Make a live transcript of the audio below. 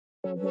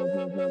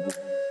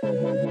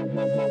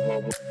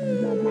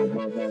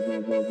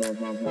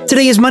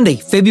Today is Monday,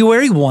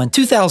 February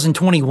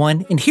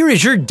 2021, and here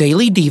is your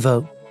Daily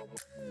Devo.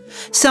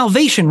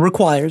 Salvation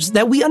requires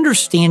that we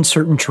understand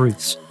certain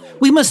truths.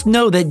 We must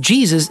know that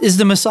Jesus is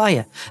the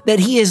Messiah, that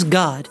He is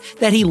God,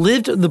 that He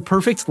lived the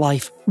perfect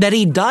life, that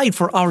He died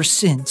for our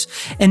sins,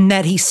 and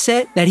that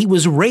He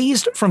was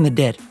raised from the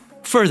dead.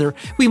 Further,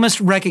 we must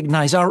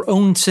recognize our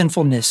own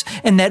sinfulness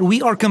and that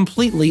we are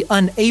completely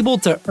unable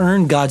to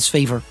earn God's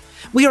favor.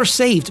 We are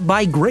saved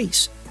by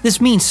grace.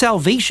 This means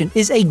salvation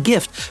is a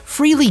gift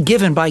freely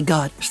given by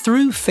God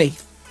through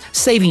faith.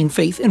 Saving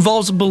faith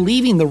involves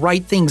believing the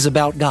right things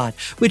about God,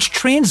 which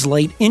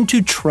translate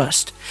into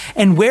trust.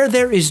 And where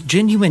there is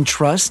genuine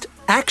trust,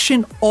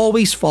 action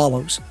always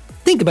follows.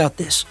 Think about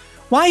this.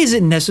 Why is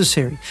it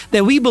necessary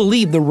that we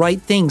believe the right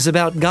things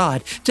about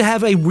God to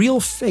have a real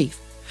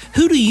faith?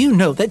 Who do you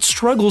know that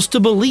struggles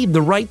to believe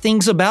the right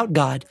things about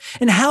God,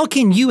 and how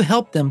can you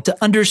help them to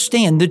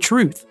understand the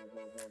truth?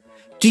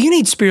 Do you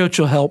need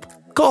spiritual help?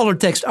 Call or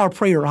text our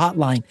prayer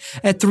hotline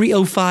at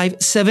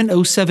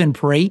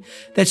 305-707-PRAY.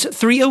 That's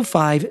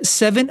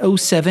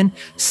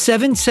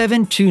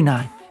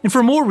 305-707-7729. And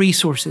for more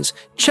resources,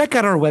 check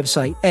out our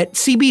website at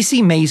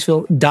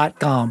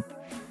cbcmaysville.com.